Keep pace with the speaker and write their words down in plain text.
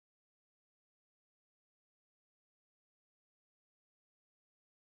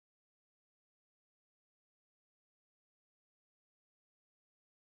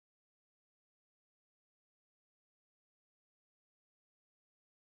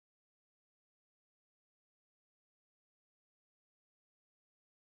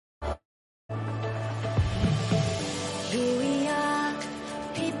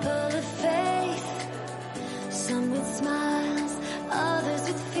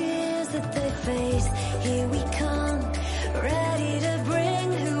they face. Here we come, ready to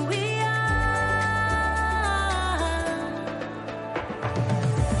bring who we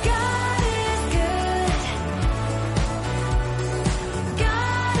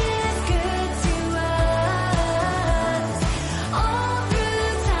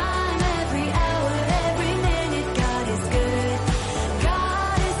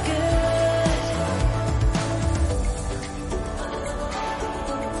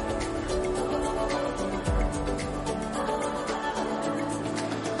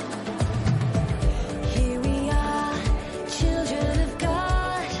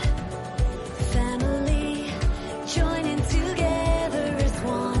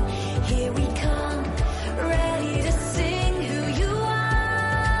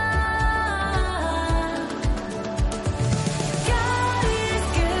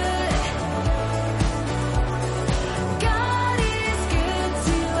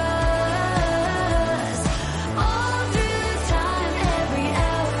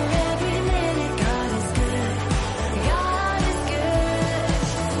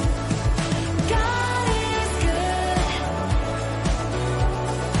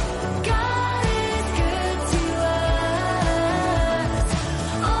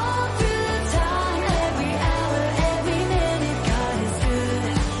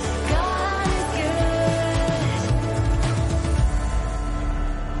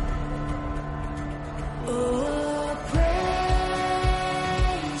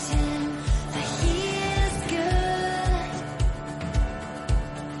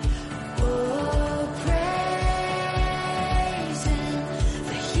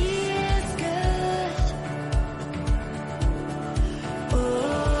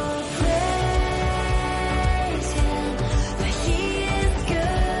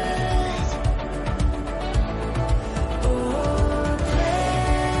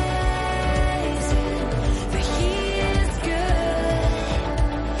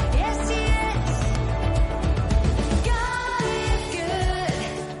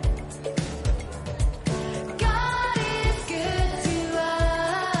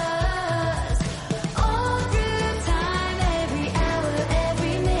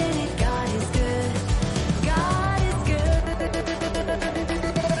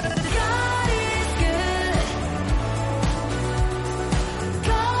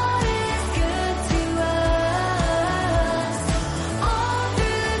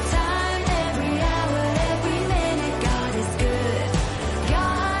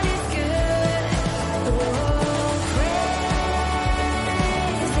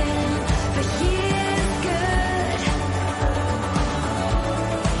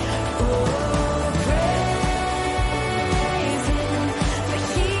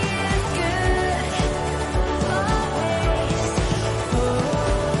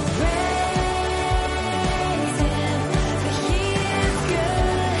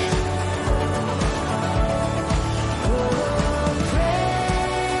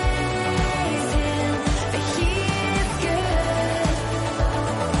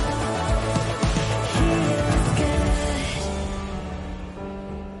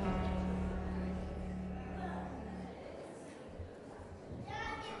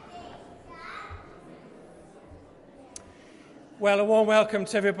Well, a warm welcome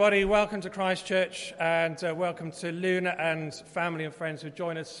to everybody. Welcome to Christchurch, and welcome to Luna and family and friends who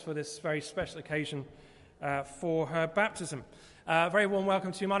join us for this very special occasion for her baptism. Very warm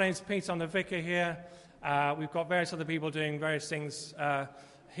welcome to you. My name's Peter. I'm the vicar here. We've got various other people doing various things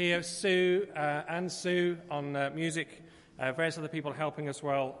here. Sue on music. Various other people helping as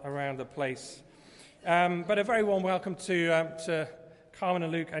well around the place. But a very warm welcome to Carmen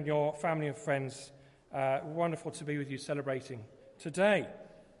and Luke and your family and friends. Wonderful to be with you celebrating today.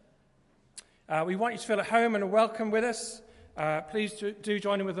 We want you to feel at home and welcome with us. Please do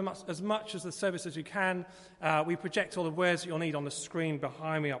join in with them as much as the service as you can. We project all the words that you'll need on the screen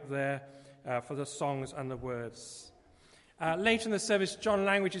behind me up there for the songs and the words. Later in the service, John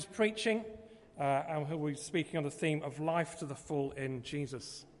Langridge is preaching, and he'll be speaking on the theme of life to the full in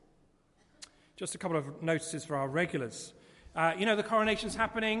Jesus. Just a couple of notices for our regulars. The coronation's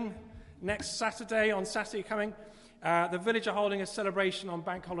happening next Saturday, on Saturday coming. The village are holding a celebration on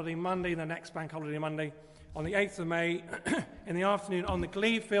Bank Holiday Monday, the next Bank Holiday Monday, on the 8th of May, in the afternoon on the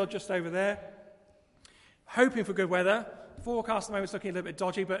Glebe field just over there. Hoping for good weather. Forecast at the moment is looking a little bit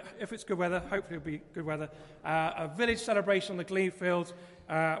dodgy, but if it's good weather, hopefully it'll be good weather. A village celebration on the Glebe field.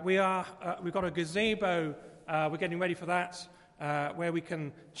 We've got a gazebo. We're getting ready for that, where we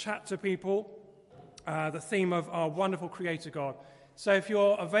can chat to people. The theme of our wonderful Creator God. So if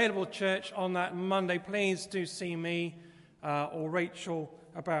you're available, church, on that Monday, please do see me. or Rachel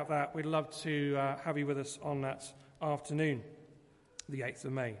about that, we'd love to have you with us on that afternoon, the 8th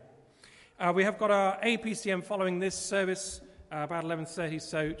of May. We have got our APCM following this service about 11:30,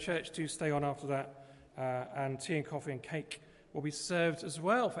 so church do stay on after that, and tea and coffee and cake will be served as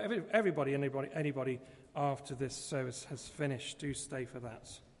well for anybody after this service has finished. Do stay for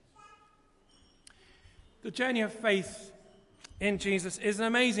that. The journey of faith in Jesus is an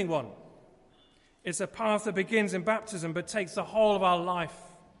amazing one. It's a path that begins in baptism but takes the whole of our life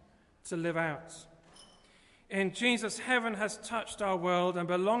to live out. In Jesus, heaven has touched our world, and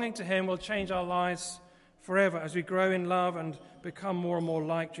belonging to him will change our lives forever as we grow in love and become more and more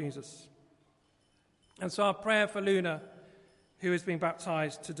like Jesus. And so our prayer for Luna, who is being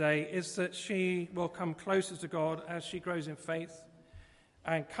baptized today, is that she will come closer to God as she grows in faith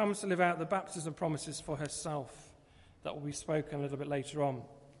and comes to live out the baptism promises for herself that will be spoken a little bit later on.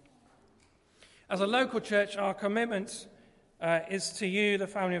 As a local church, our commitment is to you, the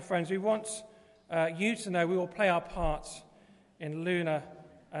family and friends. We want you to know we will play our part in Luna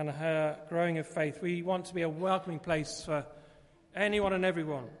and her growing of faith. We want to be a welcoming place for anyone and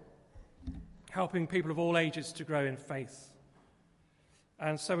everyone, helping people of all ages to grow in faith.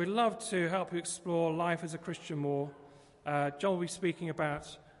 And so we'd love to help you explore life as a Christian more. John will be speaking a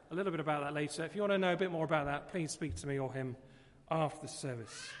little bit about that later. If you want to know a bit more about that, please speak to me or him after the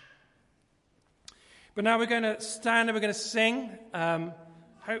service. But now we're going to stand and we're going to sing.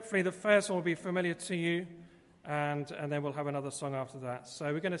 Hopefully the first one will be familiar to you, and then we'll have another song after that.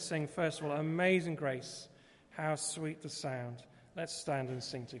 So we're going to sing, first of all, Amazing Grace, How Sweet the Sound. Let's stand and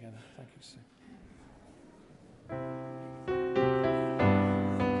sing together. Thank you, Sue.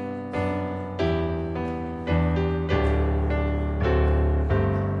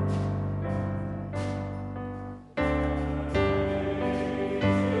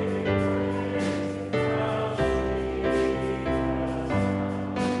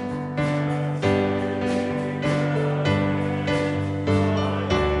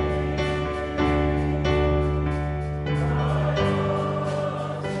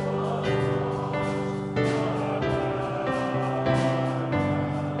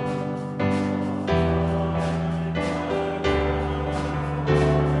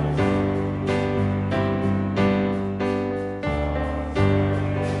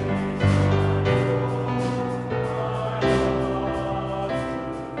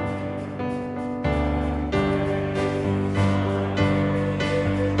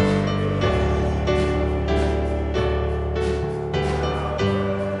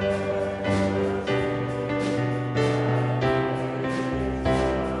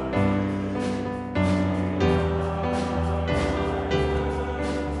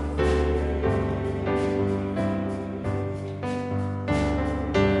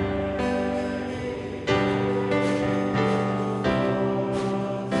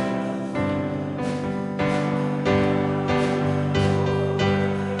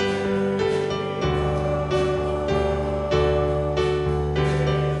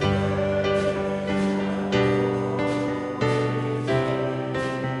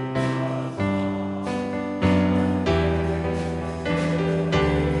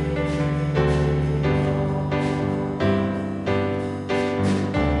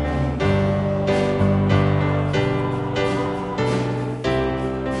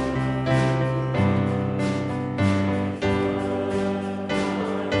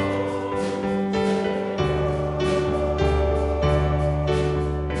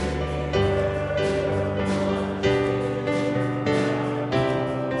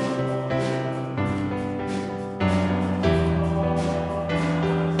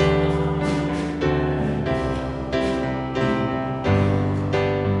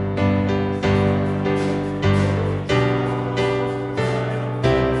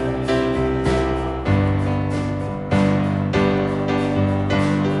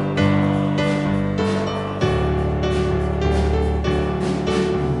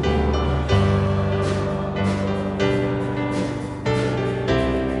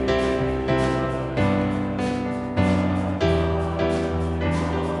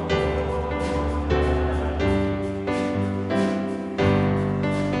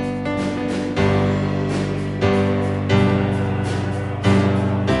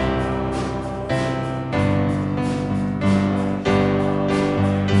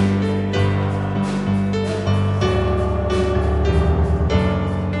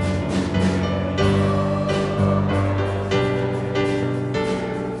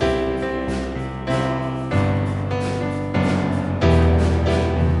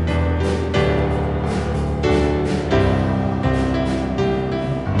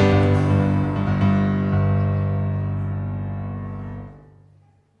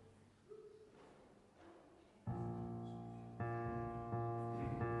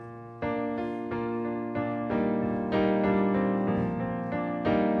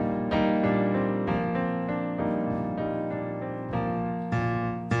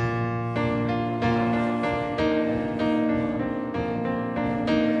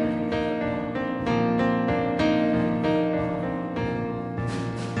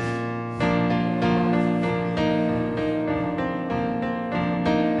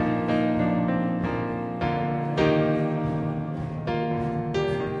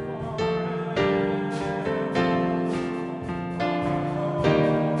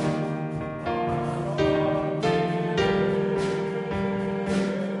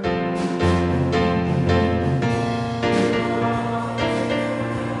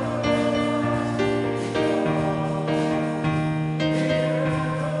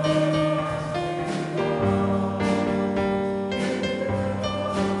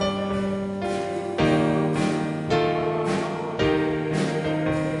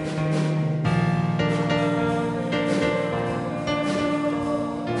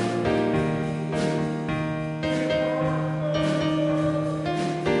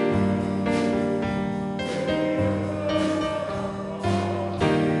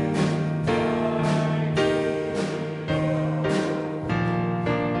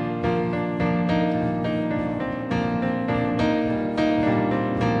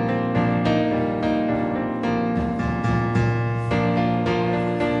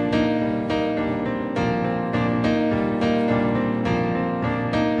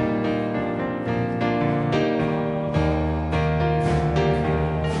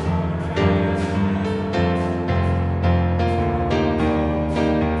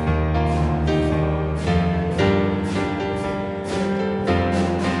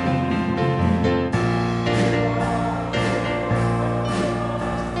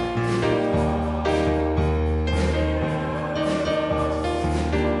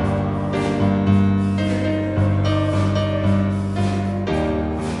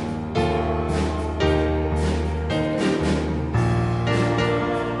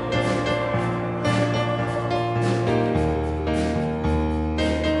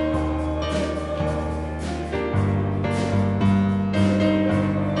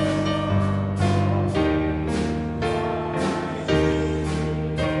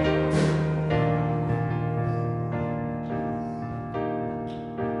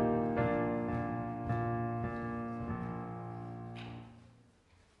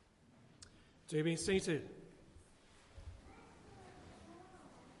 Do be seated.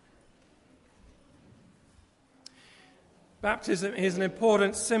 Baptism is an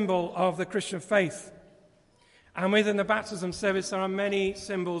important symbol of the Christian faith. And within the baptism service, there are many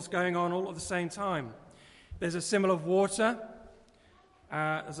symbols going on all at the same time. There's a symbol of water.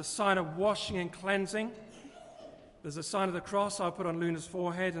 There's a sign of washing and cleansing. There's a sign of the cross I'll put on Luna's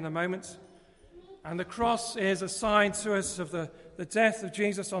forehead in a moment. And the cross is a sign to us of the death of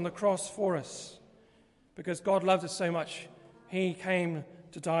Jesus on the cross for us. Because God loved us so much, he came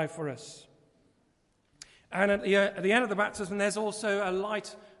to die for us. And at the end of the baptism, there's also a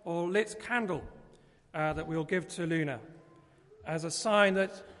light or lit candle that we'll give to Luna as a sign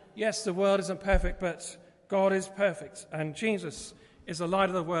that, yes, the world isn't perfect, but God is perfect. And Jesus is the light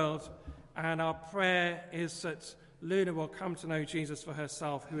of the world. And our prayer is that Luna will come to know Jesus for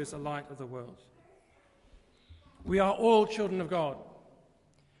herself, who is the light of the world. We are all children of God,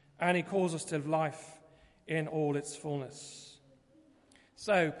 and he calls us to live life in all its fullness.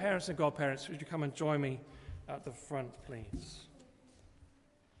 So, parents and godparents, would you come and join me at the front, please?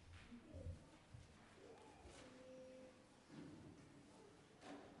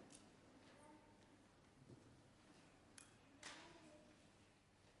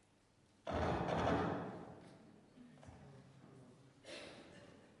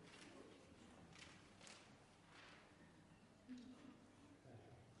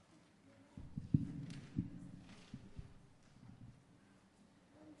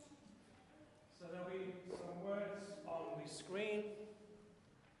 Screen,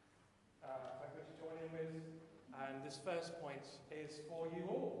 if I could join in with, and this first point is for you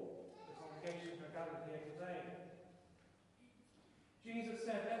all, the congregation who are gathered here today. Jesus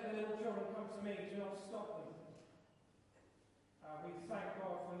said, "Let the little children come to me, do not stop them." We thank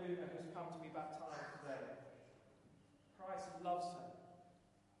God for Luna, who's come to be baptized today. Christ loves her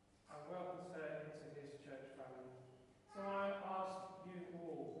and welcomes her into his church family. So I ask you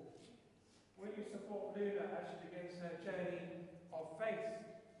all, will you support Luna as she begins her journey of faith?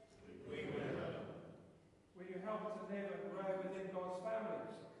 We will. Will you help her to live and grow within God's family?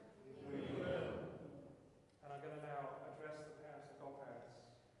 We will. And I'm going to now address the parents and godparents.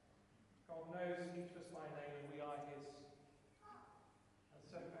 God knows each of us by name, and we are his. And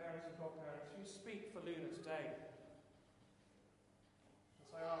so, parents and godparents, you speak for Luna today. And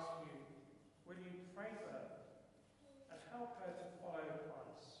so I ask you, will you pray for her and help her to follow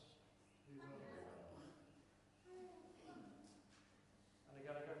Christ? And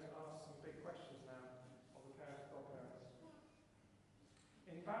again, I'm going to ask some big questions now of the parents and godparents.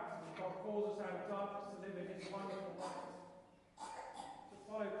 In baptism, God calls us out of darkness to live in his wonderful light. To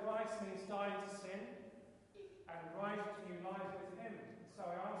follow Christ means dying to sin and rising to new life with him. So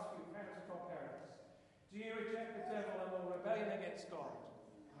I ask you, parents and godparents, do you reject the devil and all rebellion against God?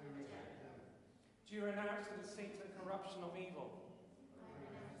 I reject them. Do you renounce the deceit and corruption of evil? I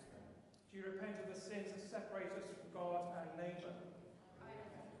renounce them. Do you repent of the sins that separate us from God and neighbour? I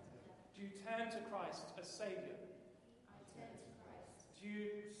repent of them. Do you turn to Christ as Saviour? I turn to Christ. Do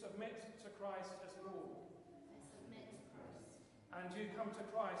you submit to Christ as Lord? I submit to Christ. And do you come to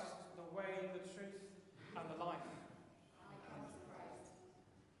Christ, the way, the truth, and the life? I come to Christ.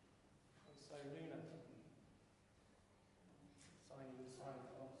 And so, Luna, sign you the sign of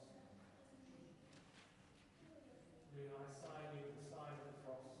the cross. Luna, I sign you the sign of the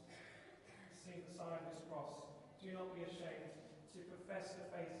cross. See the sign of this cross. Do not be ashamed to profess the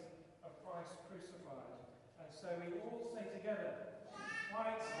faith of Christ crucified. And so we all say together,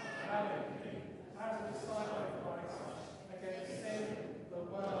 Christ, hallelujah, as a disciple of Christ, against sin, the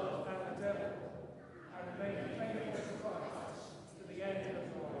world, and the devil, and remain faithful to Christ to the end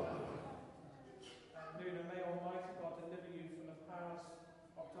of your life. And Luna, may Almighty God deliver you from the powers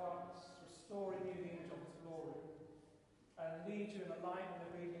of darkness, restoring you the image of his glory, and lead you in the light and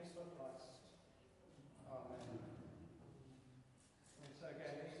obedience of Christ. Amen. And so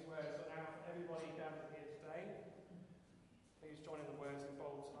again, these words are now for everybody gathered here today. Please join in the words in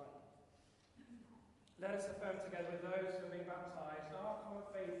bold type. Let us affirm together with those who have been baptized our common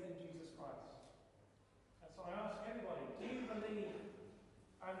faith in Jesus Christ. And so I ask everybody, do you believe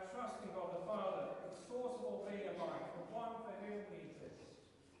and trust in God the Father, the source of all being and life, the one for whom we exist?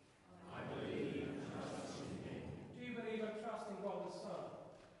 I believe and trust in him. Do you believe and trust in God the Son,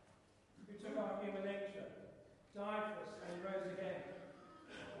 who took our human nature, died for us and rose again?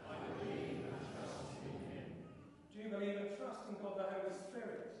 I believe and trust in him. Do you believe and trust in God the Holy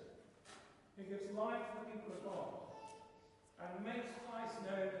Spirit, who gives life to the people of God and makes Christ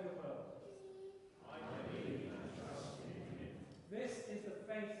known to the world? I believe and trust in him. This is the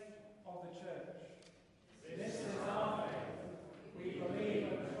faith of the church. This is our faith. We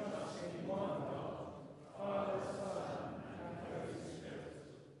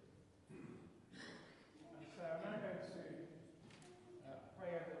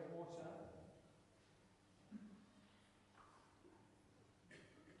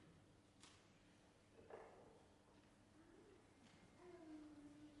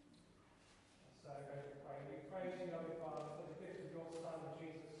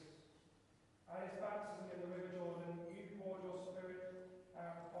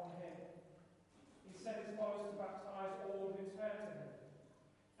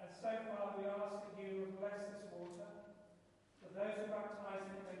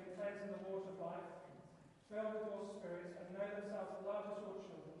filled with your Spirit, and know themselves loved as your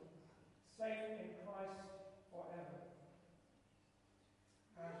children, safe in Christ forever.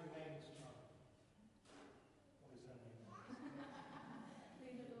 How's your name, this child? What is her name?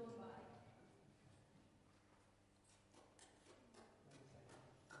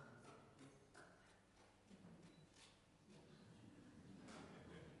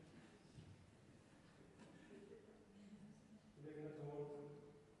 Living at all.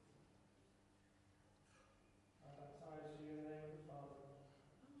 I baptize you in the name of the Father,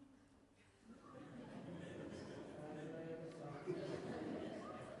 and in the name of the Son, and in the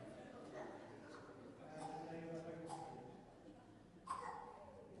name of the Holy Spirit.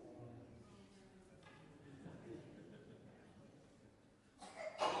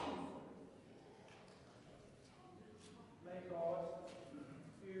 May God,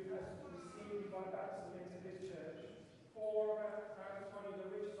 who has received you by baptism into his church, pour out upon you the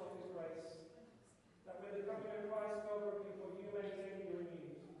riches of his grace, that with the coming of Christ over people you may daily be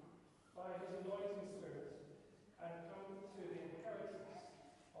renewed by his anointing Spirit, and come to the inheritance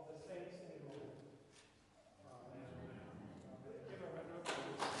of the saints in glory. Amen. Give a round of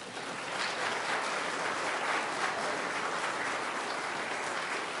applause.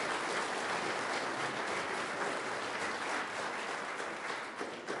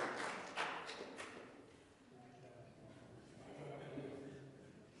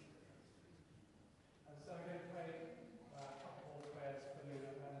 And so I'm going to pray all the prayers for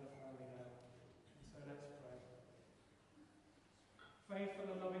Luna and the family now. So let's pray.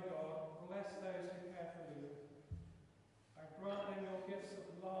 Faithful and loving God, bless those who care for Luna, and grant them your gifts of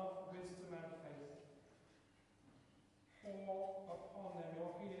love, wisdom, and faith. Pour upon them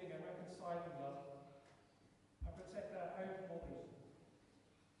your healing and reconciling love, and protect their hope always.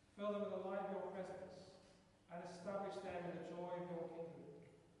 Fill them with the light of your presence, and establish them in the joy of your kingdom.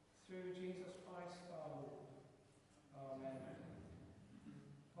 Through Jesus Christ our Lord. Amen.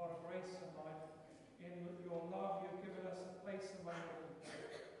 God of grace and life, in your love you have given us a place among your people.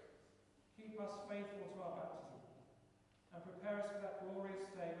 Keep us faithful to our baptism, and prepare us for that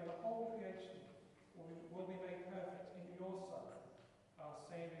glorious day when the whole creation will be made perfect in your Son, our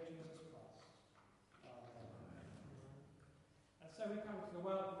Saviour Jesus Christ. Amen. And so we come to the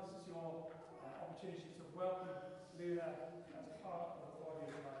welcome. This is your opportunity to welcome Luna as part of the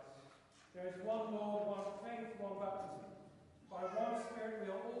body of Christ. There is one Lord, one faith, one baptism. By one Spirit we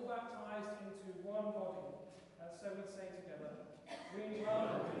are all baptized into one body. And so we say together, we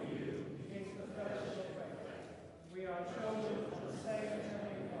welcome you into the fellowship of faith. We are children of the same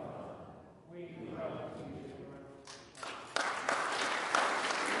heavenly Father. We welcome you.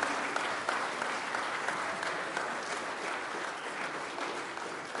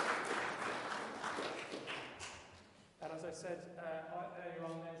 And as I said earlier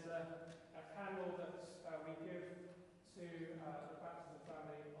on, there's a candle that we give to the baptism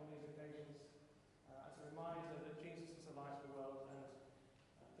family on these occasions as a reminder that Jesus is the light of the world, and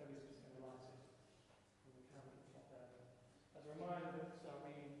Debbie's just going to light it from the candle that's up there. As a reminder that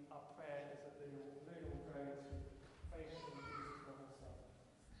our prayer is that Luna will grow into faith in Jesus for herself.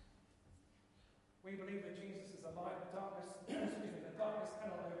 We believe that Jesus is the light that darkness, that darkness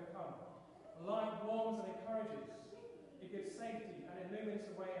cannot overcome. The light warms and encourages. It gives safety and illumines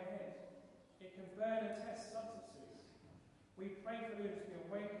the way ahead. It can burn and test substances. We pray for Luna to be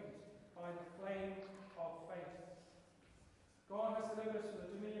awakened by the flame of faith. God has delivered us from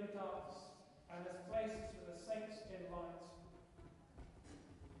the dominion of darkness and has placed us with the saints in light.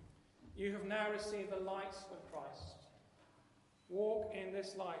 You have now received the light of Christ. Walk in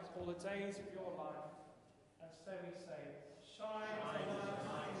this light all the days of your life. And so we say, shine as a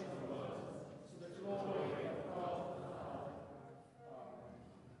light in the world, to the glory of God the Father.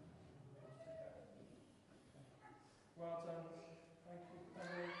 Amen. Well done. Thank you,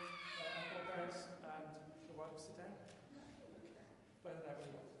 family, Uncle Parents, and the wife sit down. Both of that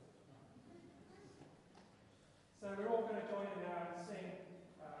really well. So we're all going to join in now and sing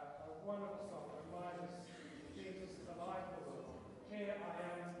a wonderful song that reminds us Jesus is the light of the world. Here I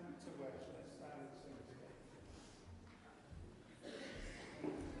am to worship. Let's stand and sing together.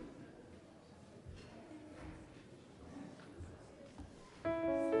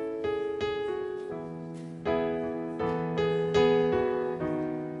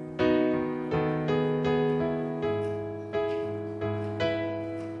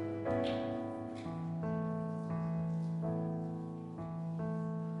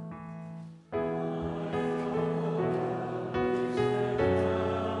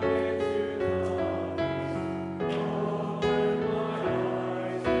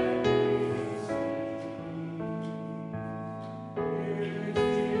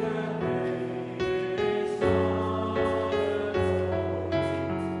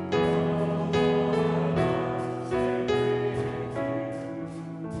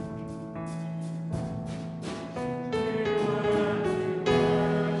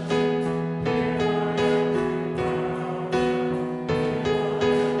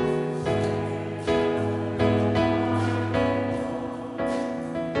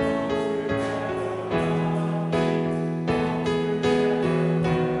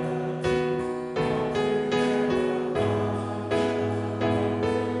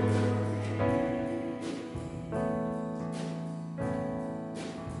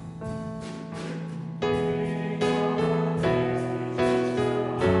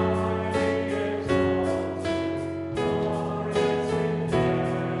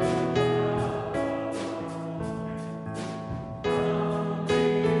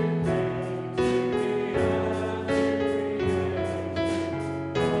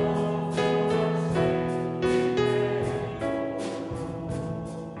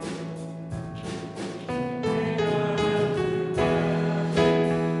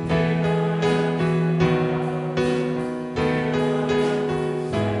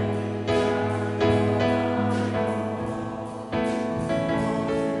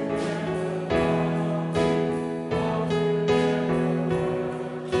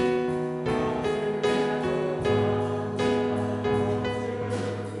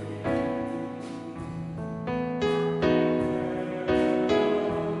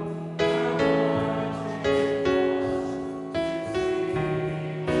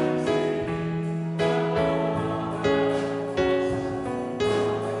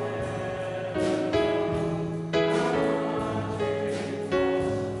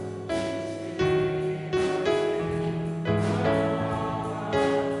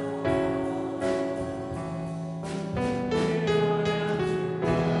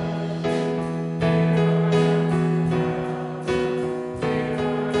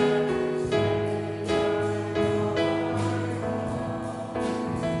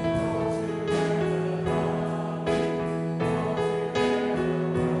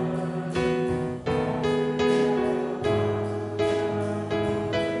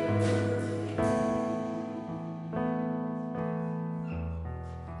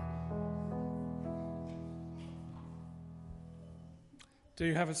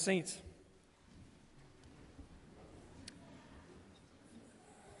 Do have a seat.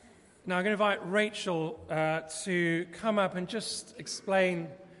 Now I'm going to invite Rachel to come up and just explain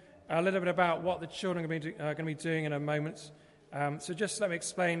a little bit about what the children are going to be doing in a moment. So just let me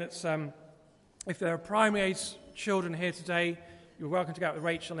explain that if there are primary age children here today, you're welcome to go out with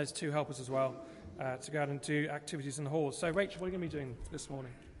Rachel, and there's two helpers as well to go out and do activities in the hall. So Rachel, what are you going to be doing this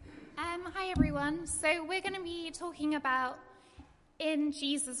morning? Hi everyone. So we're going to be talking about in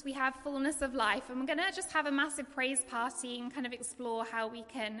Jesus we have fullness of life, and we're going to just have a massive praise party and kind of explore how we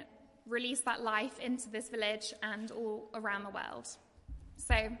can release that life into this village and all around the world.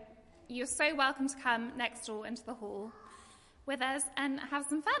 So you're so welcome to come next door into the hall with us and have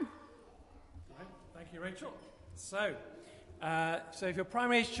some fun. Right. Thank you, Rachel. So if you're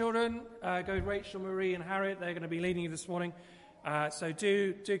primary age children, go with Rachel, Marie and Harriet. They're going to be leading you this morning. So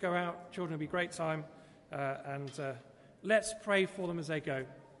do go out. Children, it'll be a great time. And let's pray for them as they go.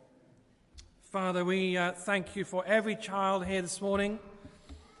 Father, we thank you for every child here this morning.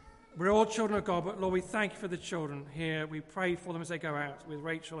 We're all children of God, but Lord, we thank you for the children here. We pray for them as they go out with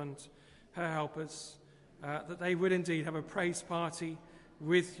Rachel and her helpers, that they would indeed have a praise party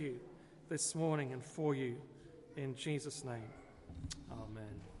with you this morning and for you. In Jesus' name.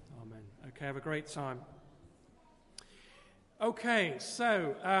 Amen. Amen. Okay, have a great time. Okay,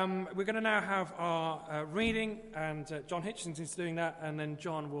 so we're going to now have our reading, and John Hitchens is doing that, and then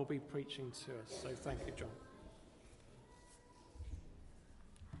John will be preaching to us. So thank you, John.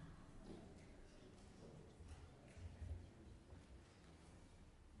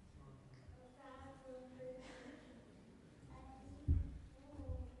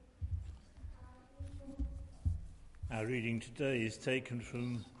 Our reading today is taken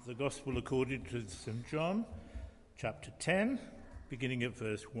from the Gospel according to St. John, chapter 10, beginning at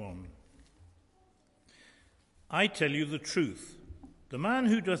verse 1. I tell you the truth. The man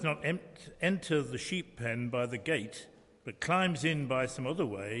who does not enter the sheep pen by the gate, but climbs in by some other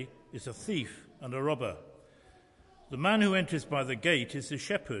way, is a thief and a robber. The man who enters by the gate is the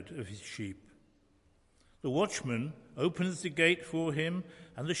shepherd of his sheep. The watchman opens the gate for him,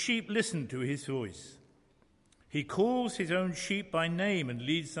 and the sheep listen to his voice. He calls his own sheep by name and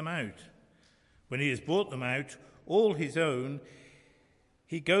leads them out. When he has brought them out, all his own,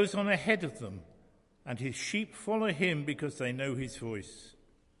 he goes on ahead of them, and his sheep follow him because they know his voice.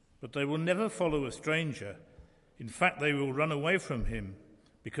 But they will never follow a stranger. In fact, they will run away from him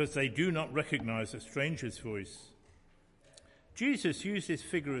because they do not recognize a stranger's voice. Jesus used this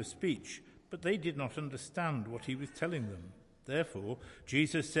figure of speech, but they did not understand what he was telling them. Therefore,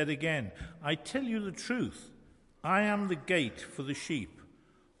 Jesus said again, I tell you the truth. I am the gate for the sheep.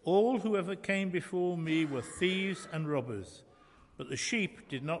 All who ever came before me were thieves and robbers, but the sheep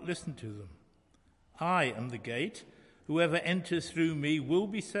did not listen to them. I am the gate. Whoever enters through me will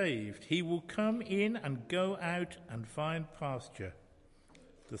be saved. He will come in and go out and find pasture.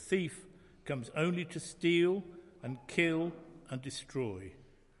 The thief comes only to steal and kill and destroy.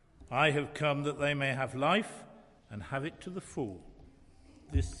 I have come that they may have life and have it to the full.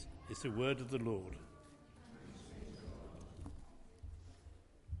 This is the word of the Lord.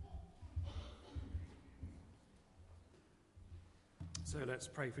 So let's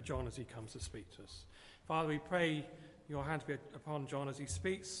pray for John as he comes to speak to us. Father, we pray your hand to be upon John as he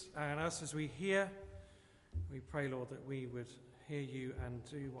speaks, and us as we hear. We pray, Lord, that we would hear you and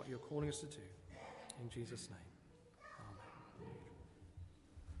do what you're calling us to do. In Jesus' name.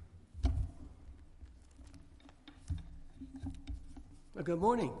 Amen. Well, good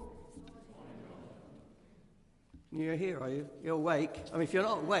morning. You're here, are you? You're awake? I mean, if you're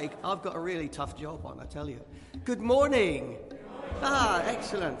not awake, I've got a really tough job on, I tell you. Good morning.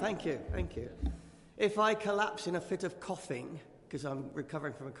 Excellent. Thank you. Thank you. If I collapse in a fit of coughing, because I'm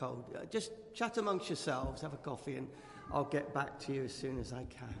recovering from a cold, just chat amongst yourselves, have a coffee, and I'll get back to you as soon as I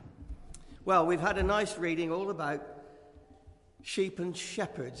can. Well, we've had a nice reading all about sheep and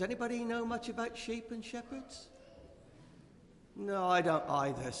shepherds. Anybody know much about sheep and shepherds? No, I don't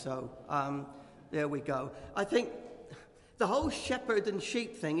either, so there we go. I think the whole shepherd and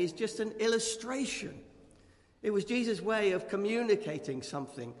sheep thing is just an illustration. It was Jesus' way of communicating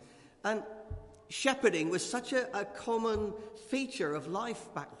something. And shepherding was such a common feature of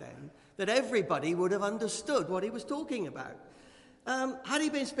life back then that everybody would have understood what he was talking about. Had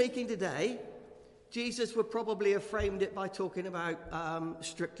he been speaking today, Jesus would probably have framed it by talking about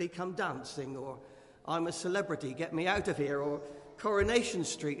Strictly Come Dancing, or I'm a Celebrity, Get Me Out of Here, or Coronation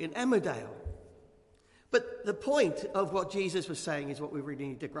Street in Emmerdale. But the point of what Jesus was saying is what we really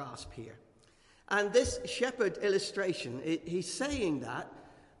need to grasp here. And this shepherd illustration, he's saying that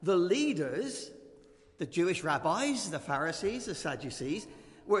the leaders, The Jewish rabbis, the Pharisees, the Sadducees,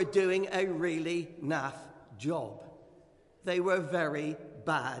 were doing a really naff job. They were very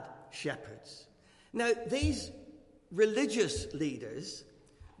bad shepherds. Now, these religious leaders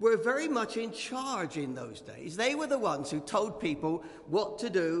were very much in charge in those days. They were the ones who told people what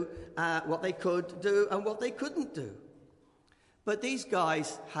to do, what they could do, and what they couldn't do. But these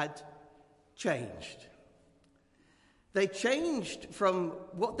guys had changed. They changed from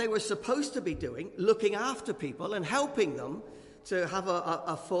what they were supposed to be doing, looking after people and helping them to have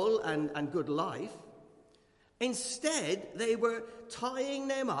a full and good life. Instead, they were tying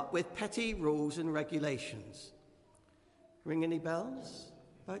them up with petty rules and regulations. Ring any bells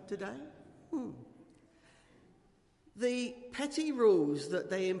about today? The petty rules that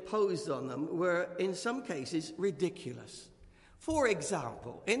they imposed on them were, in some cases, ridiculous. For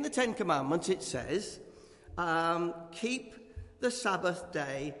example, in the Ten Commandments it says, keep the Sabbath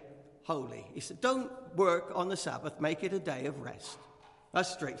day holy. He said, don't work on the Sabbath, make it a day of rest. That's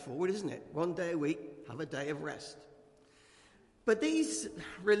straightforward, isn't it? One day a week, have a day of rest. But these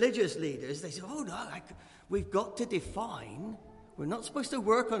religious leaders, they say, oh no, we've got to define, we're not supposed to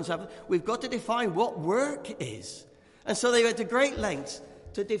work on Sabbath, we've got to define what work is. And so they went to great lengths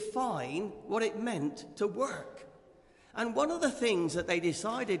to define what it meant to work. And one of the things that they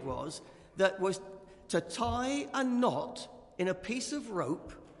decided was to tie a knot in a piece of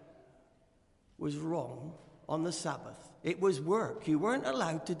rope was wrong on the Sabbath. It was work. You weren't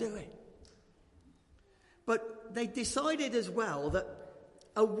allowed to do it. But they decided as well that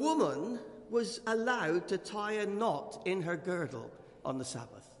a woman was allowed to tie a knot in her girdle on the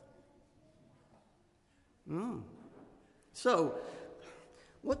Sabbath. So,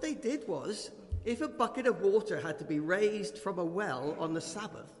 what they did was, if a bucket of water had to be raised from a well on the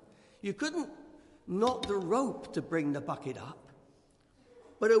Sabbath, you couldn't knot the rope to bring the bucket up.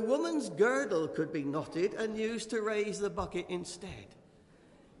 But a woman's girdle could be knotted and used to raise the bucket instead.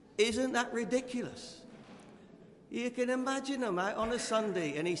 Isn't that ridiculous? You can imagine him out on a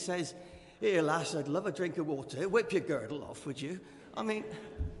Sunday and he says, here, lass, I'd love a drink of water. Whip your girdle off, would you? I mean,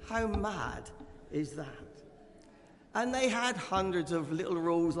 how mad is that? And they had hundreds of little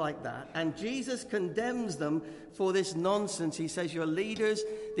rules like that. And Jesus condemns them for this nonsense. He says, your leaders,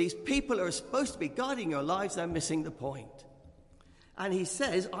 these people who are supposed to be guiding your lives, they're missing the point. And he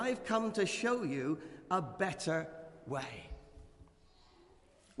says, I've come to show you a better way.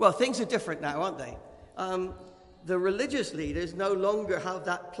 Well, things are different now, aren't they? The religious leaders no longer have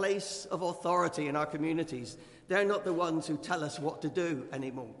that place of authority in our communities. They're not the ones who tell us what to do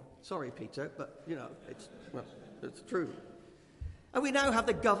anymore. Sorry, Peter, but, it's true. And we now have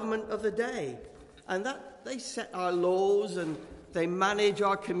the government of the day. And that they set our laws and they manage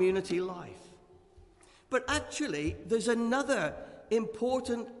our community life. But actually, there's another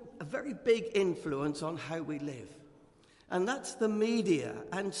important, a very big influence on how we live. And that's the media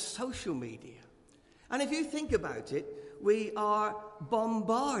and social media. And if you think about it, we are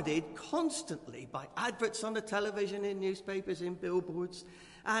bombarded constantly by adverts on the television, in newspapers, in billboards,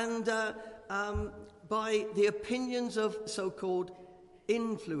 and by the opinions of so-called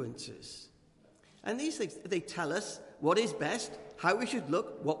influencers. And these things, they tell us what is best, how we should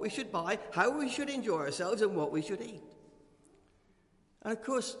look, what we should buy, how we should enjoy ourselves, and what we should eat. And of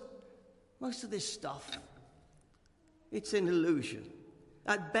course, most of this stuff, it's an illusion.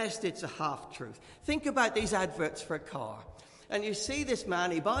 At best, it's a half-truth. Think about these adverts for a car. And you see this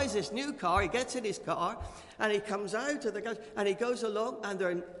man, he buys this new car, he gets in his car, and he comes out of the garage, and he goes along, and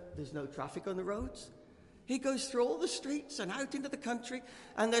there's no traffic on the roads. He goes through all the streets and out into the country,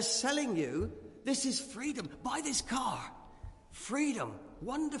 and they're selling you, this is freedom. Buy this car. Freedom.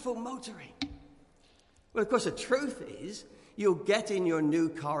 Wonderful motoring. Well, of course, the truth is, you'll get in your new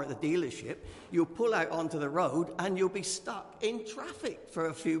car at the dealership, you'll pull out onto the road, and you'll be stuck in traffic for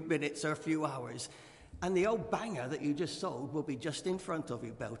a few minutes or a few hours. And the old banger that you just sold will be just in front of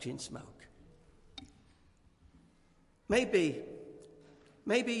you, belching smoke. Maybe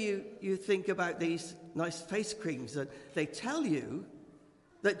you think about these nice face creams that they tell you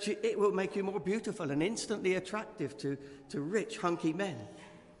that it will make you more beautiful and instantly attractive to rich, hunky men.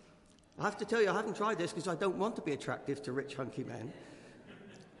 I have to tell you, I haven't tried this because I don't want to be attractive to rich, hunky men.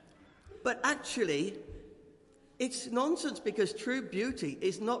 But actually, it's nonsense because true beauty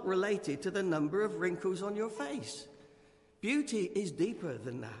is not related to the number of wrinkles on your face. Beauty is deeper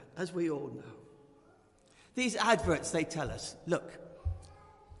than that, as we all know. These adverts, they tell us, look,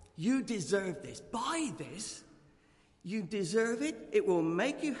 you deserve this. Buy this. You deserve it. It will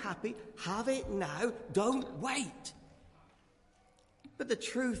make you happy. Have it now. Don't wait. But the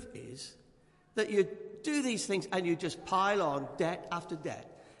truth is that you do these things and you just pile on debt after debt.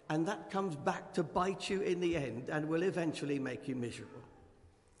 and that comes back to bite you in the end and will eventually make you miserable.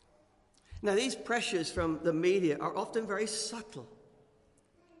 Now, these pressures from the media are often very subtle.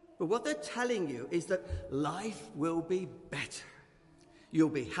 But what they're telling you is that life will be better. You'll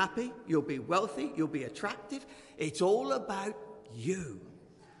be happy, you'll be wealthy, you'll be attractive. It's all about you.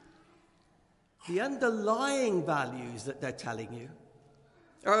 The underlying values that they're telling you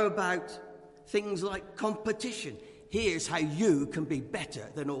are about things like competition. Here's how you can be better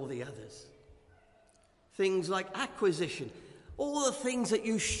than all the others. Things like acquisition. All the things that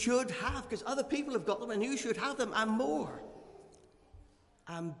you should have because other people have got them and you should have them and more.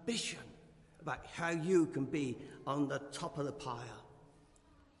 Ambition about how you can be on the top of the pile.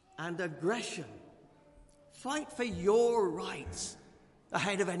 And aggression. Fight for your rights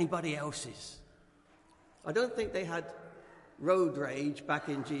ahead of anybody else's. I don't think they had road rage back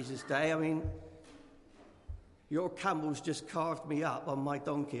in Jesus' day. I mean, your camels just carved me up on my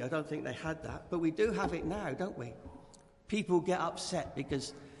donkey. I don't think they had that. But we do have it now, don't we? People get upset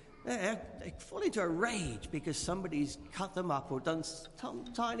because they fall into a rage because somebody's cut them up or done some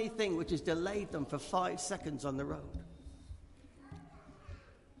tiny thing which has delayed them for 5 seconds on the road.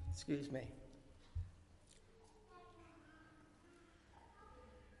 Excuse me.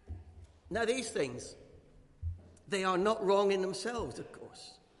 Now, these things, they are not wrong in themselves, of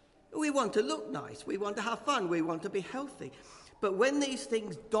course. We want to look nice. We want to have fun. We want to be healthy. But when these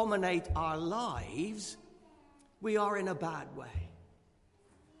things dominate our lives, we are in a bad way.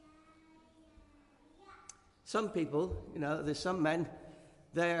 Some people, there's some men,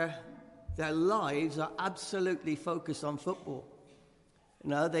 their lives are absolutely focused on football.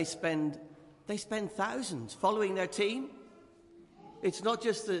 They spend thousands following their team. It's not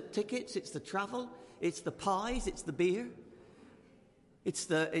just the tickets, it's the travel, it's the pies, it's the beer. It's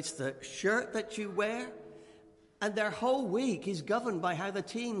the shirt that you wear. And their whole week is governed by how the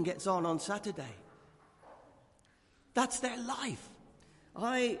team gets on Saturday. That's their life.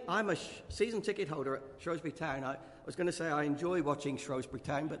 I'm a season ticket holder at Shrewsbury Town. I was going to say I enjoy watching Shrewsbury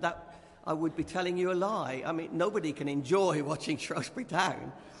Town, but that I would be telling you a lie. I mean, nobody can enjoy watching Shrewsbury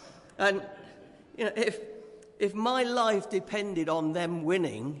Town. And if my life depended on them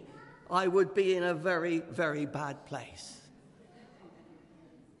winning, I would be in a very, very bad place.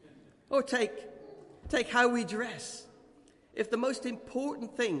 Or take how we dress. If the most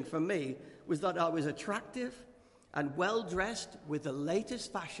important thing for me was that I was attractive and well-dressed with the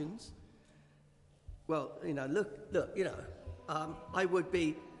latest fashions, well, I would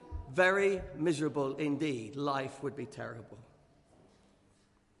be very miserable indeed. Life would be terrible.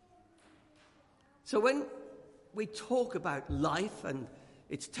 So when we talk about life and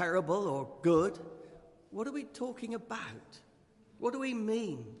it's terrible or good, what are we talking about? What do we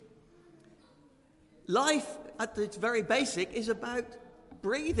mean? Life, at its very basic, is about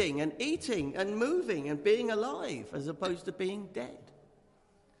breathing and eating and moving and being alive as opposed to being dead.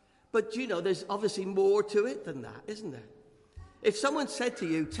 But, there's obviously more to it than that, isn't there? If someone said to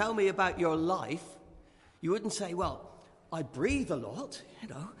you, tell me about your life, you wouldn't say, well, I breathe a lot,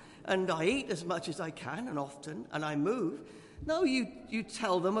 and I eat as much as I can and often, and I move. No, you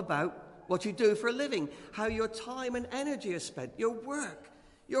tell them about what you do for a living, how your time and energy are spent, your work,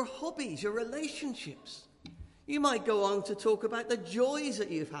 your hobbies, your relationships. You might go on to talk about the joys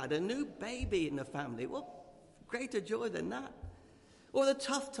that you've had, a new baby in the family. What greater joy than that? Or the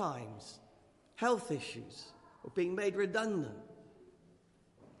tough times, health issues, or being made redundant.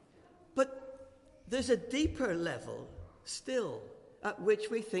 But there's a deeper level still at which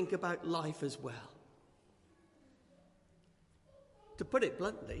we think about life as well. To put it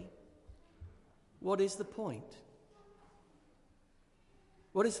bluntly, what is the point?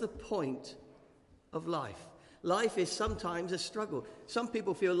 What is the point of life? Life is sometimes a struggle. Some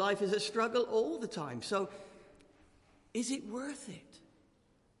people feel life is a struggle all the time. So, is it worth it?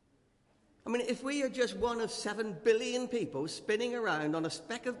 I mean, if we are just one of 7 billion people spinning around on a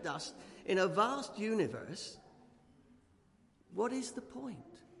speck of dust in a vast universe, what is the point?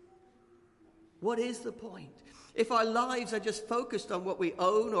 What is the point? If our lives are just focused on what we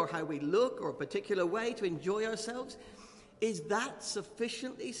own or how we look or a particular way to enjoy ourselves, is that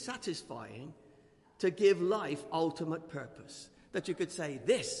sufficiently satisfying to give life ultimate purpose? That you could say,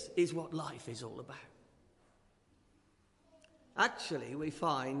 this is what life is all about. Actually, we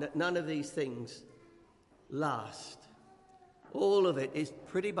find that none of these things last. All of it is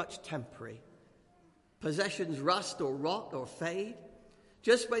pretty much temporary. Possessions rust or rot or fade.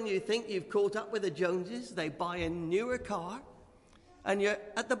 Just when you think you've caught up with the Joneses, they buy a newer car and you're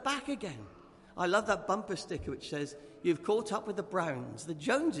at the back again. I love that bumper sticker which says, you've caught up with the Browns. The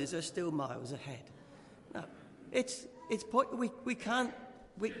Joneses are still miles ahead. No,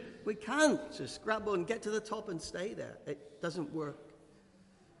 We can't just grab on, get to the top and stay there. It doesn't work.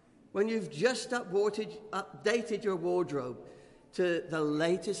 When you've just updated your wardrobe to the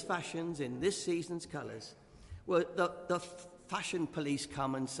latest fashions in this season's colours, well, the fashion police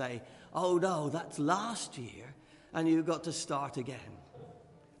come and say, oh no, that's last year, and you've got to start again.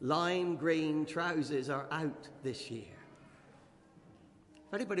 Lime green trousers are out this year.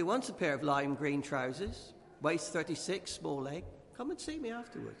 If anybody wants a pair of lime green trousers, waist 36, small leg, come and see me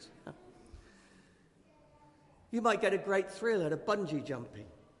afterwards. You might get a great thrill out of bungee jumping,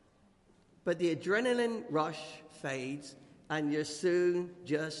 but the adrenaline rush fades and you're soon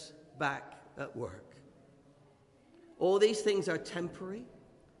just back at work. All these things are temporary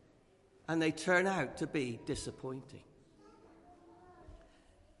and they turn out to be disappointing.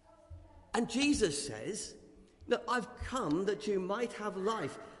 And Jesus says, look, I've come that you might have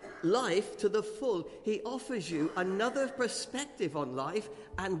life to the full. He offers you another perspective on life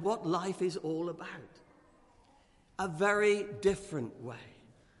and what life is all about. A very different way.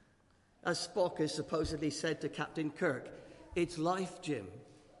 As Spock has supposedly said to Captain Kirk, it's life, Jim,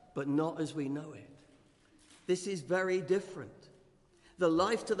 but not as we know it. This is very different. The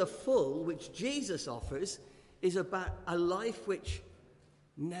life to the full, which Jesus offers, is about a life which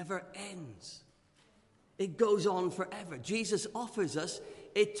never ends. It goes on forever. Jesus offers us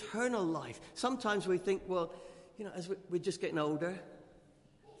eternal life. Sometimes we think, well, as we're just getting older,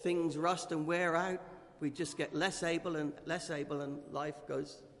 things rust and wear out. We just get less able, and life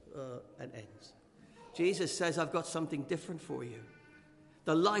goes and ends. Jesus says, I've got something different for you.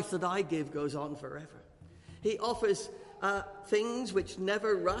 The life that I give goes on forever. He offers things which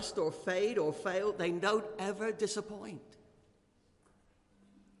never rust or fade or fail. They don't ever disappoint.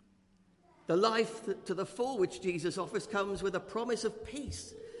 The life to the full which Jesus offers comes with a promise of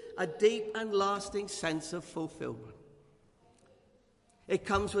peace, a deep and lasting sense of fulfillment. It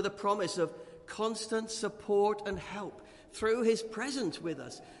comes with a promise of constant support and help through his presence with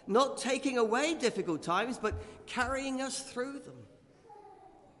us, not taking away difficult times, but carrying us through them.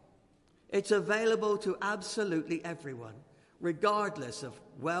 It's available to absolutely everyone, regardless of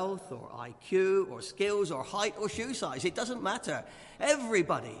wealth or IQ or skills or height or shoe size. It doesn't matter.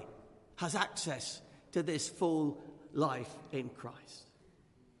 Everybody has access to this full life in Christ.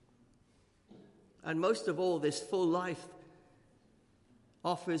 And most of all, this full life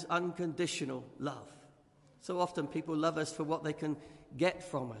offers unconditional love. So often people love us for what they can get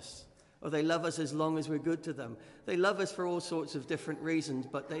from us, or they love us as long as we're good to them. They love us for all sorts of different reasons,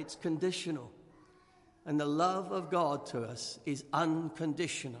 but it's conditional. And the love of God to us is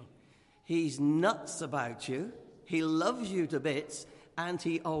unconditional. He's nuts about you. He loves you to bits, and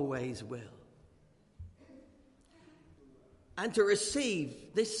he always will. And to receive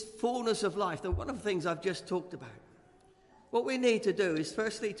this fullness of life, one of the things I've just talked about, what we need to do is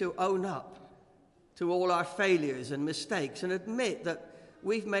firstly to own up to all our failures and mistakes and admit that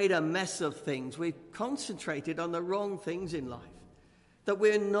we've made a mess of things. We've concentrated on the wrong things in life, that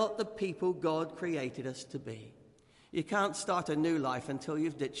we're not the people God created us to be. You can't start a new life until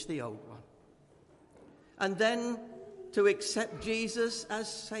you've ditched the old one. And then to accept Jesus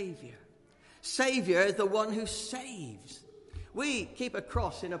as Saviour. Saviour is the one who saves. We keep a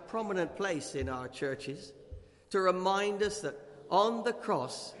cross in a prominent place in our churches to remind us that on the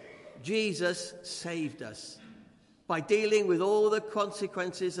cross, Jesus saved us by dealing with all the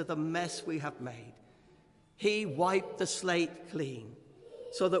consequences of the mess we have made. He wiped the slate clean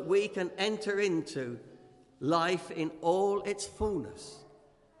so that we can enter into life in all its fullness,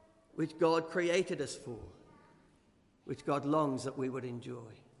 which God created us for, which God longs that we would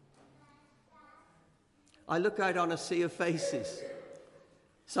enjoy. I look out on a sea of faces.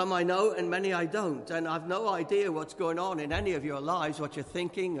 Some I know and many I don't, and I've no idea what's going on in any of your lives, what you're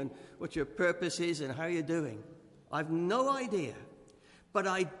thinking and what your purpose is and how you're doing. I've no idea, but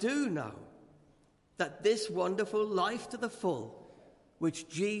I do know that this wonderful life to the full, which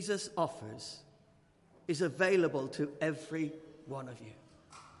Jesus offers, is available to every one of you.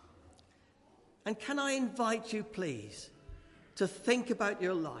 And can I invite you, please, to think about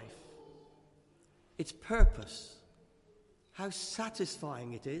your life, its purpose, how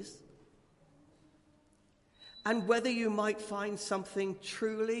satisfying it is, and whether you might find something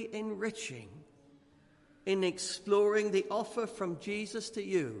truly enriching in exploring the offer from Jesus to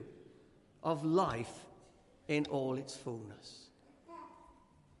you of life in all its fullness.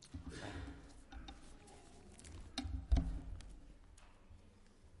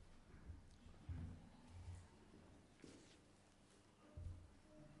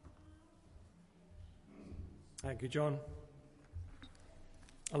 Thank you, John.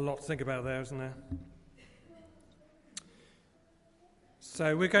 A lot to think about there, isn't there?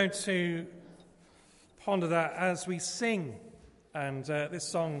 So we're going to ponder that as we sing. And this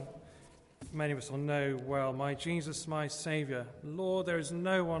song, many of us will know well, My Jesus, My Saviour. Lord, there is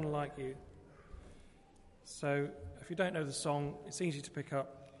no one like you. So if you don't know the song, it's easy to pick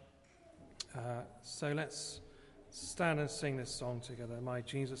up. So let's stand and sing this song together, My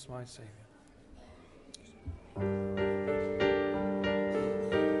Jesus, My Saviour.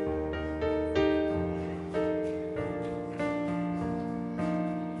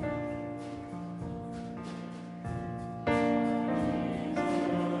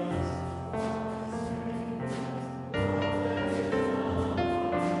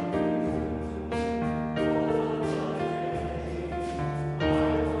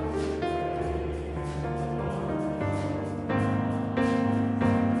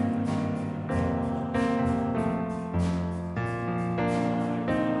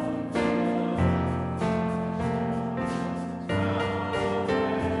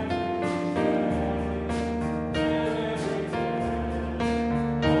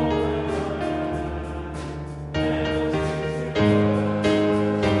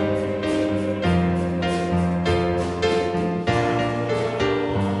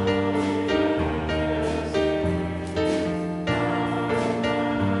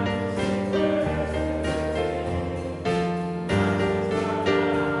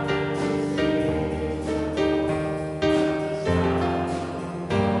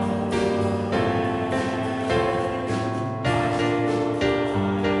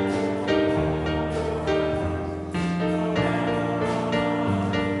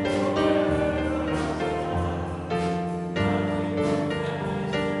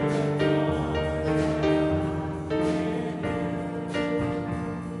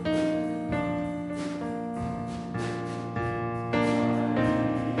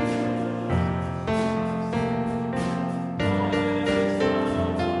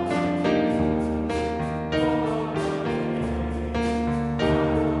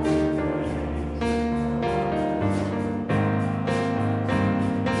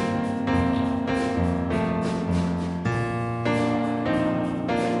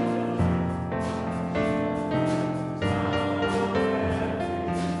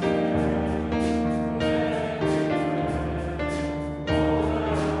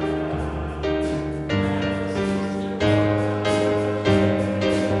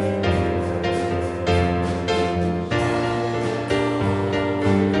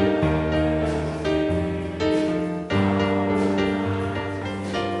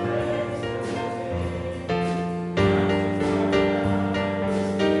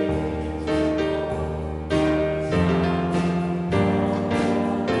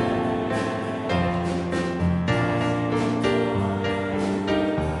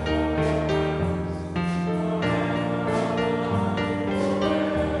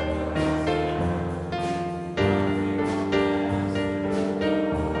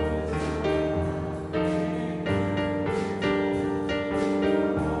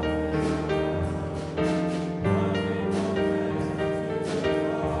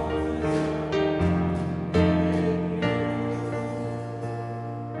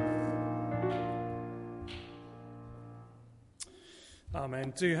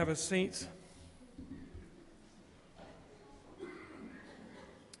 Amen. Do have a seat.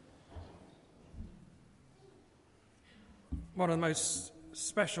 One of the most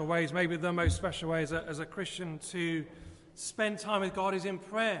special ways, maybe the most special way as a Christian to spend time with God is in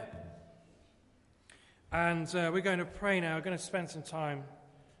prayer. And we're going to pray now. We're going to spend some time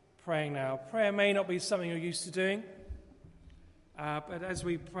praying now. Prayer may not be something you're used to doing, but as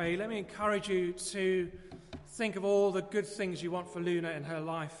we pray, let me encourage you to think of all the good things you want for Luna in her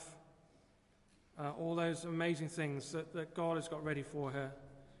life, all those amazing things that God has got ready for her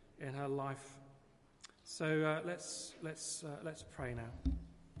in her life. So let's pray now.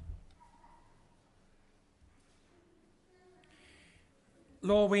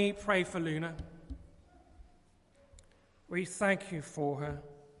 Lord, we pray for Luna. We thank you for her.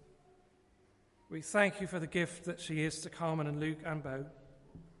 We thank you for the gift that she is to Carmen and Luke and Bo.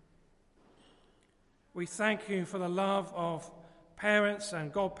 We thank you for the love of parents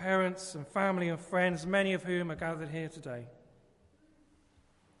and godparents and family and friends, many of whom are gathered here today.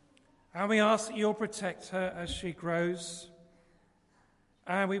 And we ask that you'll protect her as she grows.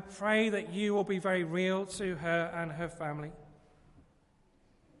 And we pray that you will be very real to her and her family.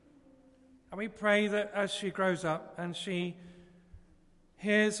 And we pray that as she grows up and she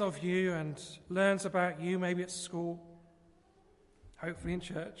hears of you and learns about you, maybe at school, hopefully in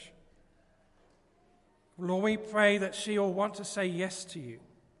church, Lord, we pray that she will want to say yes to you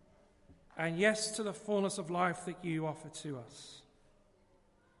and yes to the fullness of life that you offer to us.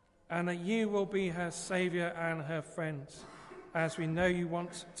 and that you will be her Saviour and her friend, as we know you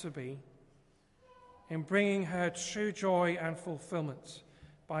want to be, in bringing her true joy and fulfillment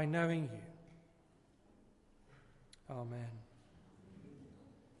by knowing you. Amen.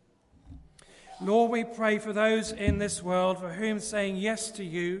 Lord, we pray for those in this world for whom saying yes to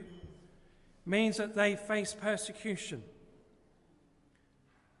you means that they face persecution.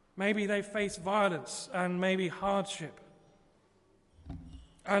 Maybe they face violence and maybe hardship.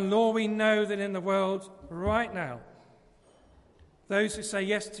 And Lord, we know that in the world right now, those who say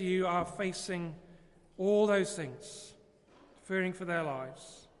yes to you are facing all those things, fearing for their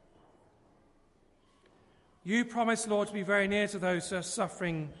lives. You promise, Lord, to be very near to those who are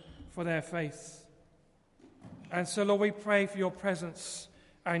suffering for their faith. And so, Lord, we pray for your presence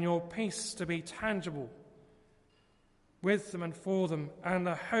and your peace to be tangible with them and for them, and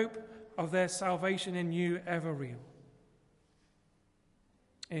the hope of their salvation in you ever real.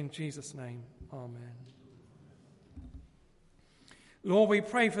 In Jesus' name, amen. Lord, we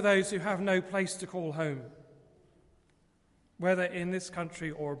pray for those who have no place to call home, whether in this country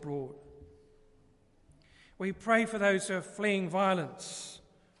or abroad. We pray for those who are fleeing violence,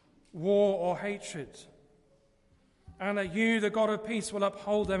 war or hatred, and that you, the God of peace, will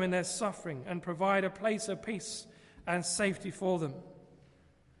uphold them in their suffering and provide a place of peace and safety for them.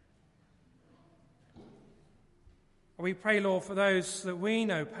 We pray, Lord, for those that we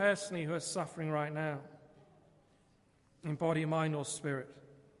know personally who are suffering right now, in body, mind, or spirit.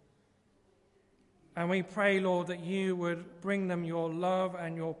 And we pray, Lord, that you would bring them your love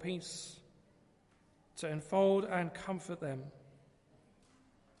and your peace to enfold and comfort them.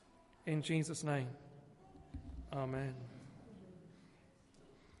 In Jesus' name, amen.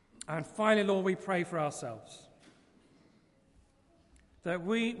 And finally, Lord, we pray for ourselves. That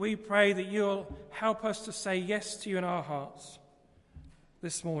we pray that you'll help us to say yes to you in our hearts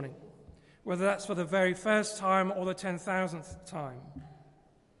this morning, whether that's for the very first time or the 10,000th time.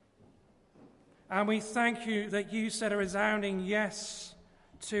 And we thank you that you said a resounding yes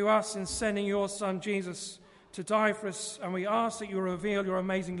to us in sending your Son Jesus to die for us, and we ask that you reveal your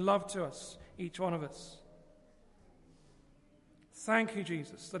amazing love to us, each one of us. Thank you,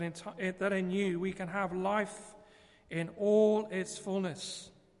 Jesus, that in you we can have life in all its fullness.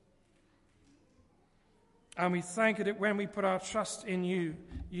 And we thank you that when we put our trust in you,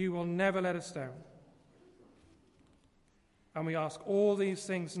 you will never let us down. And we ask all these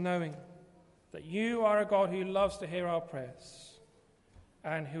things knowing that you are a God who loves to hear our prayers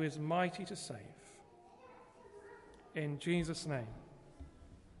and who is mighty to save. In Jesus' name,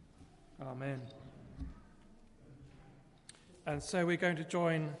 amen. And so we're going to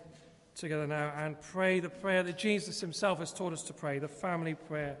join together now and pray the prayer that Jesus himself has taught us to pray, the family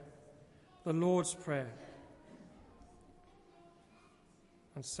prayer, the Lord's Prayer.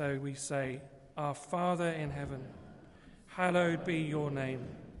 And so we say, Our Father in heaven, hallowed be your name.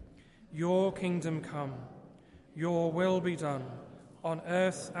 Your kingdom come, your will be done, on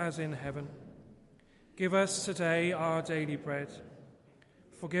earth as in heaven. Give us today our daily bread.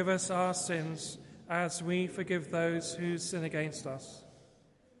 Forgive us our sins, as we forgive those who sin against us.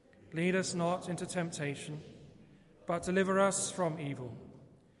 Lead us not into temptation, but deliver us from evil.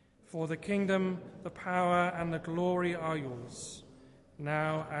 For the kingdom, the power, and the glory are yours,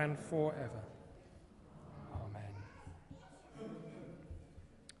 now and forever. Amen.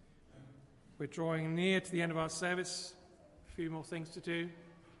 We're drawing near to the end of our service. A few more things to do.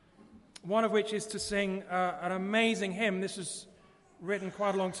 One of which is to sing an amazing hymn. This was written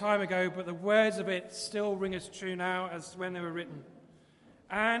quite a long time ago, but the words of it still ring as true now as when they were written.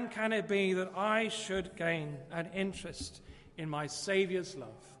 And can it be that I should gain an interest in my Saviour's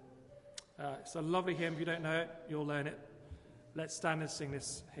love? It's a lovely hymn. If you don't know it, you'll learn it. Let's stand and sing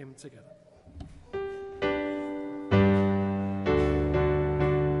this hymn together.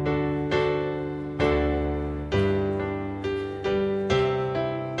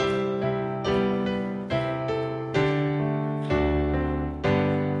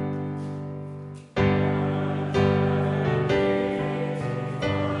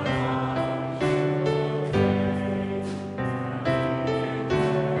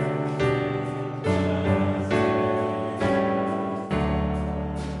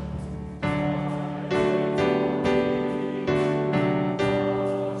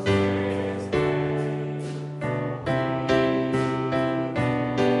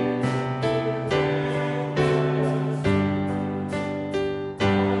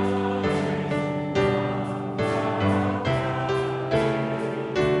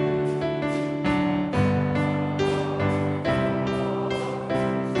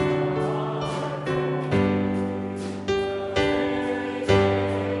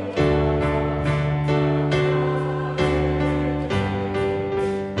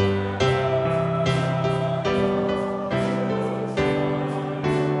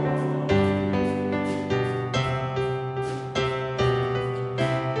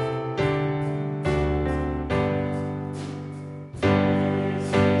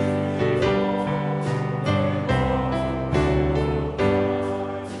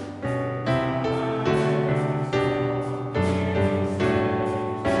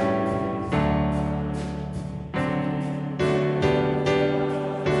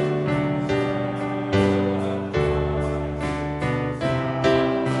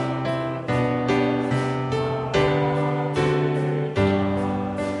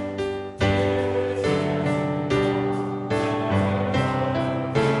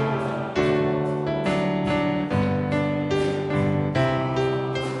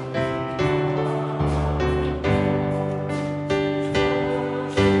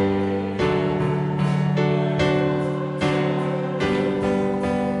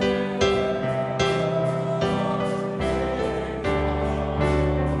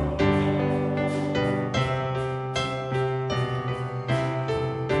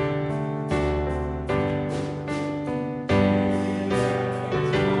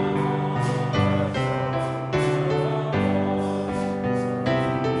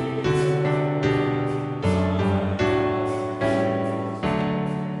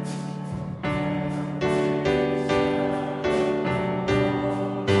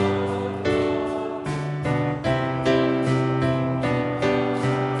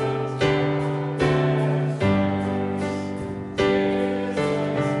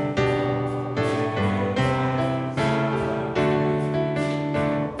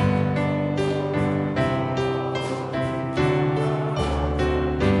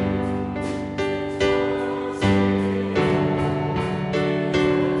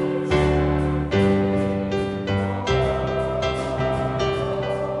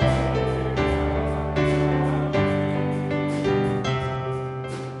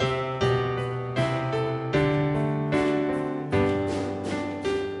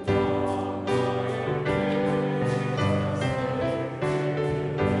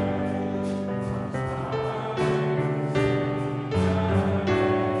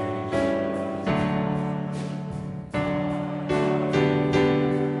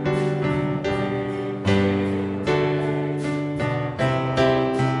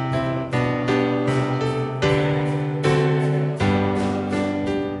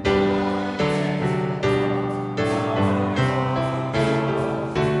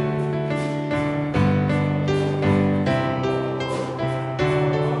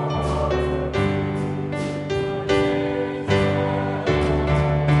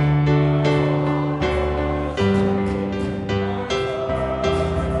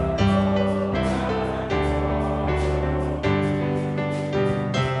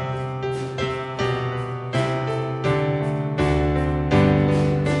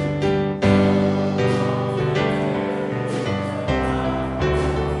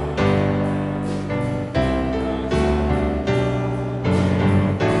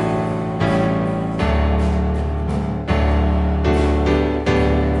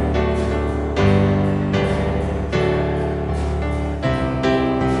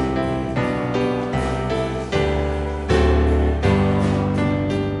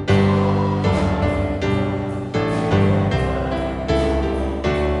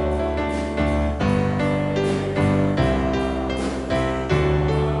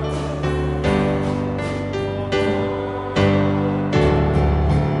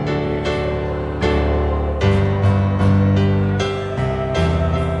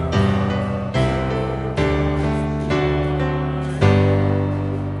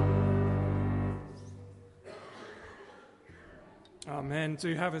 Amen.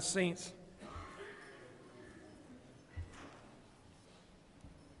 Do have a seat.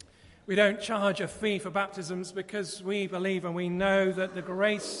 We don't charge a fee for baptisms because we believe and we know that the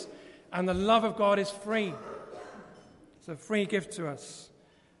grace and the love of God is free. It's a free gift to us.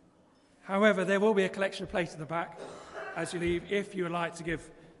 However, there will be a collection plate at the back as you leave if you would like to give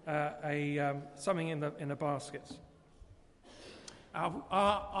something in the basket.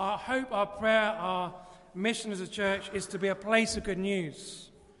 Our hope, our prayer, our mission as a church is to be a place of good news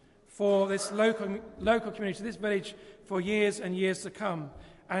for this local community, this village, for years and years to come,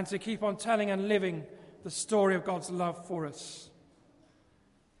 and to keep on telling and living the story of God's love for us.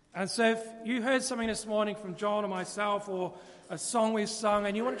 And so if you heard something this morning from John or myself, or a song we've sung,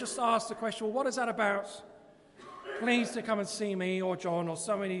 and you want to just ask the question, well, what is that about? Please to come and see me or John or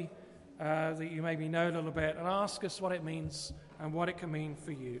somebody that you maybe know a little bit, and ask us what it means and what it can mean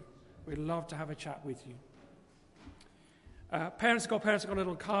for you. We'd love to have a chat with you. Parents have got a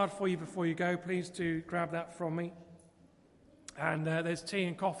little card for you before you go. Please do grab that from me. And there's tea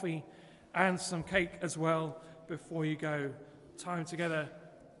and coffee and some cake as well before you go. Time together,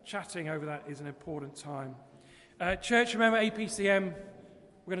 chatting over that is an important time. Church, remember APCM.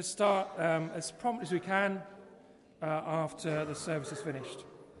 We're going to start as prompt as we can after the service is finished.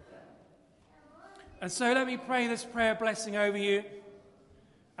 And so let me pray this prayer blessing over you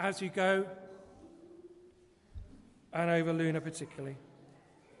as you go, and over Luna particularly.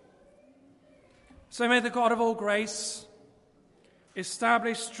 So may the God of all grace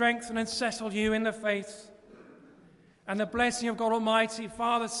establish, strengthen, and settle you in the faith, and the blessing of God Almighty,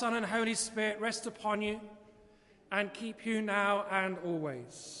 Father, Son, and Holy Spirit rest upon you and keep you now and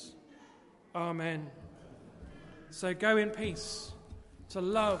always. Amen. So go in peace to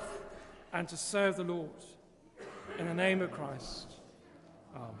love and to serve the Lord. In the name of Christ.